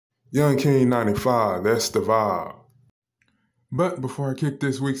Young King 95, that's the vibe. But before I kick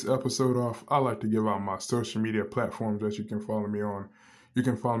this week's episode off, I like to give out my social media platforms that you can follow me on. You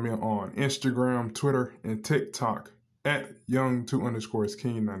can follow me on Instagram, Twitter, and TikTok at young2 underscores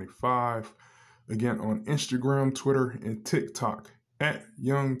king 95. Again, on Instagram, Twitter, and TikTok at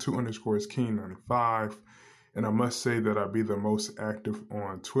young2 underscores king 95. And I must say that I be the most active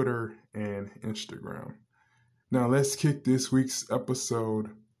on Twitter and Instagram. Now let's kick this week's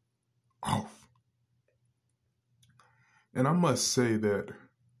episode off. And I must say that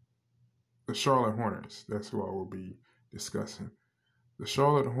the Charlotte Hornets, that's who I will be discussing. The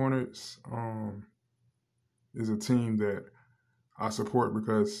Charlotte Hornets is a team that I support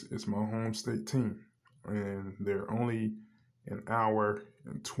because it's my home state team. And they're only an hour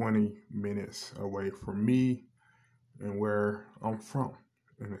and 20 minutes away from me and where I'm from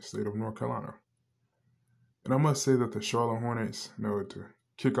in the state of North Carolina. And I must say that the Charlotte Hornets, to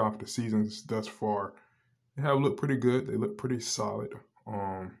kick off the seasons thus far, they have looked pretty good. They look pretty solid.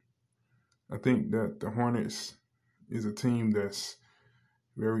 I think that the Hornets is a team that's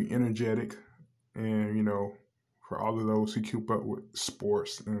very energetic, and for all of those who keep up with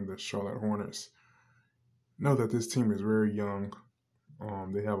sports and the Charlotte Hornets, know that this team is very young.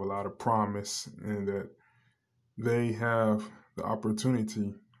 They have a lot of promise, and that they have the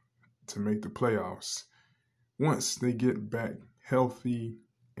opportunity to make the playoffs once they get back healthy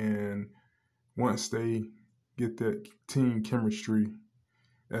and once they get that team chemistry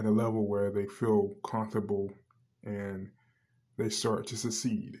at a level where they feel comfortable and they start to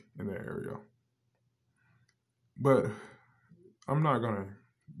succeed in that area. But I'm not going to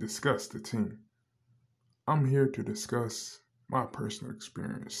discuss the team. I'm here to discuss my personal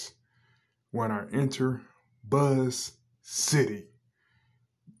experience when I enter Buzz City,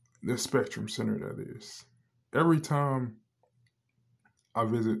 the Spectrum Center, that is. Every time I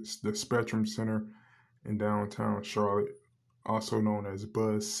visit the Spectrum Center in downtown Charlotte, also known as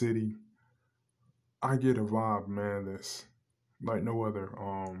Buzz City, I get a vibe, man, that's like no other.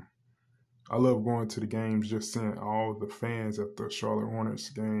 I love going to the games, just seeing all the fans at the Charlotte Hornets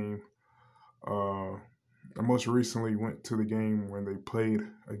game. I most recently went to the game when they played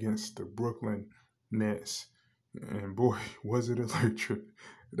against the Brooklyn Nets, and boy, was it electric.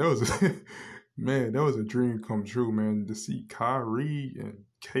 That was that was a dream come true, man, to see Kyrie and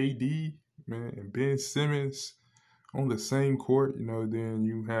KD, man, and Ben Simmons on the same court. Then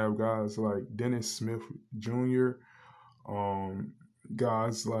you have guys like Dennis Smith Jr.,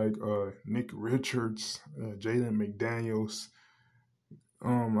 guys like Nick Richards, Jalen McDaniels.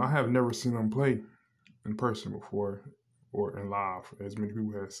 I have never seen them play in person before or in live, as many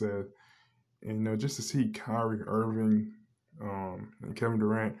people have said. And just to see Kyrie Irving and Kevin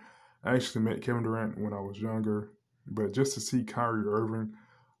Durant. I actually met Kevin Durant when I was younger, but just to see Kyrie Irving,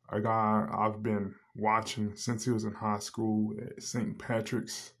 a guy I've been watching since he was in high school at St.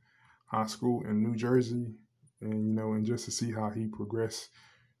 Patrick's High School in New Jersey, and just to see how he progressed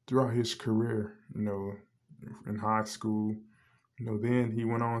throughout his career, in high school. Then he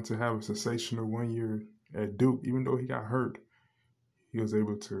went on to have a sensational 1 year at Duke. Even though he got hurt, he was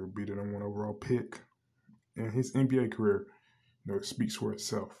able to be the number one overall pick. And his NBA career, speaks for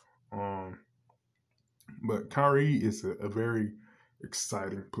itself. But Kyrie is a very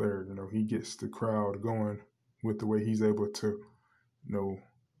exciting player. He gets the crowd going with the way he's able to,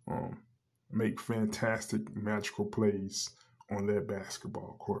 make fantastic, magical plays on that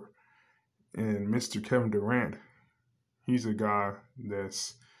basketball court. And Mr. Kevin Durant, he's a guy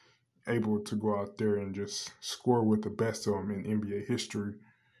that's able to go out there and just score with the best of them in NBA history.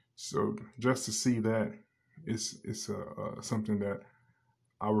 So just to see that, it's something that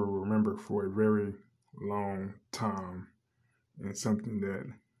I will remember for a very long time, and something that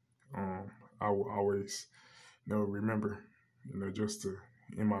I will always remember, just to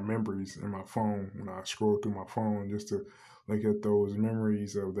in my memories in my phone when I scroll through my phone, just to look at those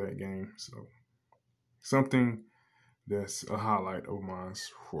memories of that game. So something that's a highlight of mine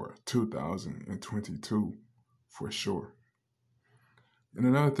for 2022 for sure. And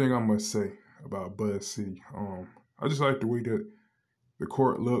another thing I must say about Buzz City, I just like the way that the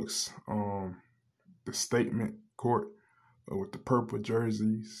court looks, the statement court with the purple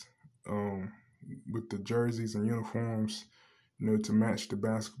jerseys, with the jerseys and uniforms, to match the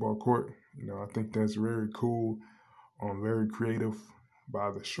basketball court. I think that's very cool, very creative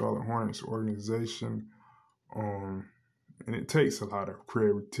by the Charlotte Hornets organization. And it takes a lot of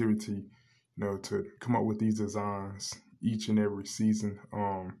creativity, to come up with these designs each and every season.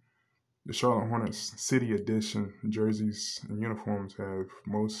 The Charlotte Hornets City Edition jerseys and uniforms have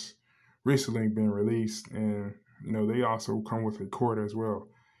most recently been released, and they also come with a court as well.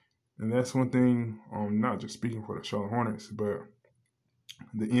 And that's one thing, not just speaking for the Charlotte Hornets, but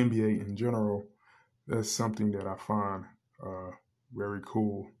the NBA in general. That's something that I find very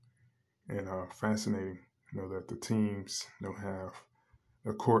cool and fascinating. That the teams have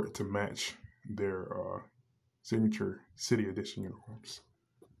a court to match their signature City Edition uniforms.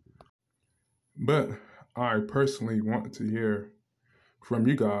 But I personally want to hear from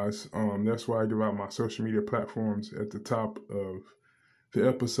you guys. That's why I give out my social media platforms at the top of the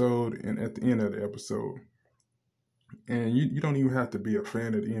episode and at the end of the episode. And you don't even have to be a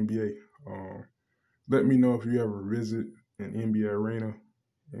fan of the NBA. Let me know if you ever visit an NBA arena,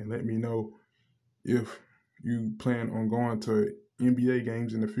 and let me know if you plan on going to NBA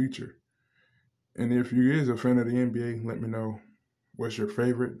games in the future. And if you is a fan of the NBA, let me know what's your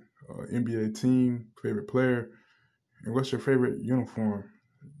favorite NBA team, favorite player, and what's your favorite uniform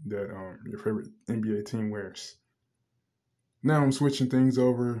that your favorite NBA team wears. Now I'm switching things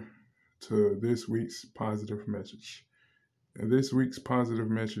over to this week's positive message. And this week's positive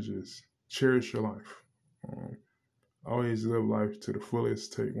message is cherish your life. Always live life to the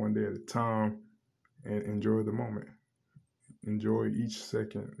fullest, take one day at a time, and enjoy the moment. Enjoy each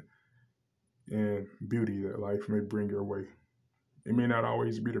second and beauty that life may bring your way. It may not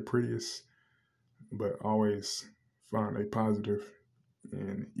always be the prettiest, but always find a positive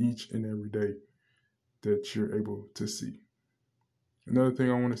in each and every day that you're able to see. Another thing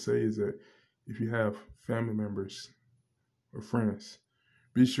I want to say is that if you have family members or friends,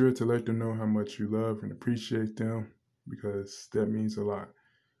 be sure to let them know how much you love and appreciate them, because that means a lot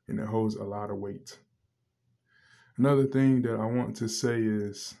and it holds a lot of weight. Another thing that I want to say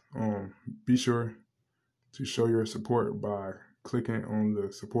is be sure to show your support by clicking on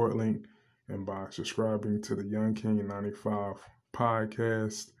the support link and by subscribing to the Young King 95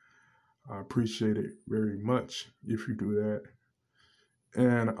 podcast. I appreciate it very much if you do that.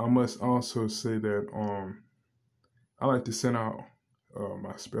 And I must also say that I like to send out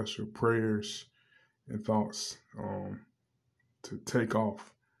my special prayers and thoughts to take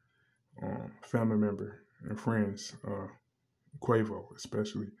off family member and friends, Quavo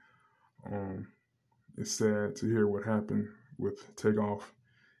especially. It's sad to hear what happened with Takeoff.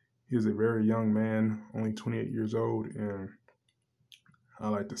 He's a very young man, only 28 years old, and I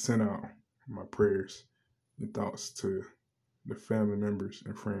like to send out my prayers and thoughts to the family members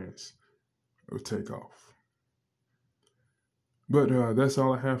and friends of Takeoff. But that's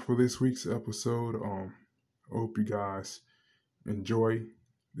all I have for this week's episode. I hope you guys enjoy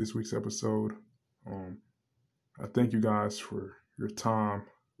this week's episode. I thank you guys for your time,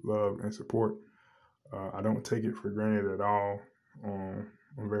 love, and support. I don't take it for granted at all.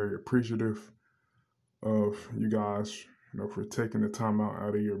 I'm very appreciative of you guys, for taking the time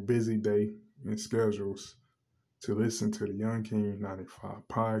out of your busy day and schedules to listen to the Young King 95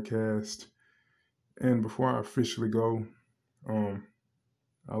 podcast. And before I officially go, I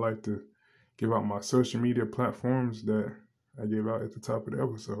like to give out my social media platforms that I gave out at the top of the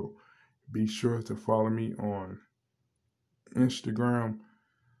episode. Be sure to follow me on Instagram,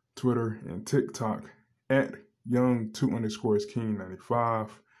 Twitter, and TikTok at Young2_King95.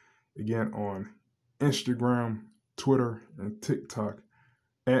 Again, on Instagram, Twitter, and TikTok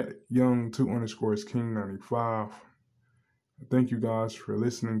at Young2_King95. Thank you guys for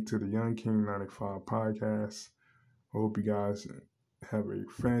listening to the Young King 95 podcast. I hope you guys have a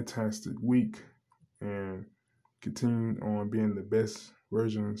fantastic week and continue on being the best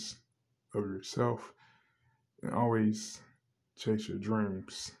versions of yourself, and always chase your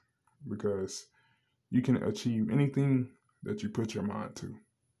dreams, because you can achieve anything that you put your mind to.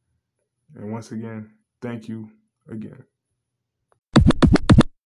 And once again, thank you again.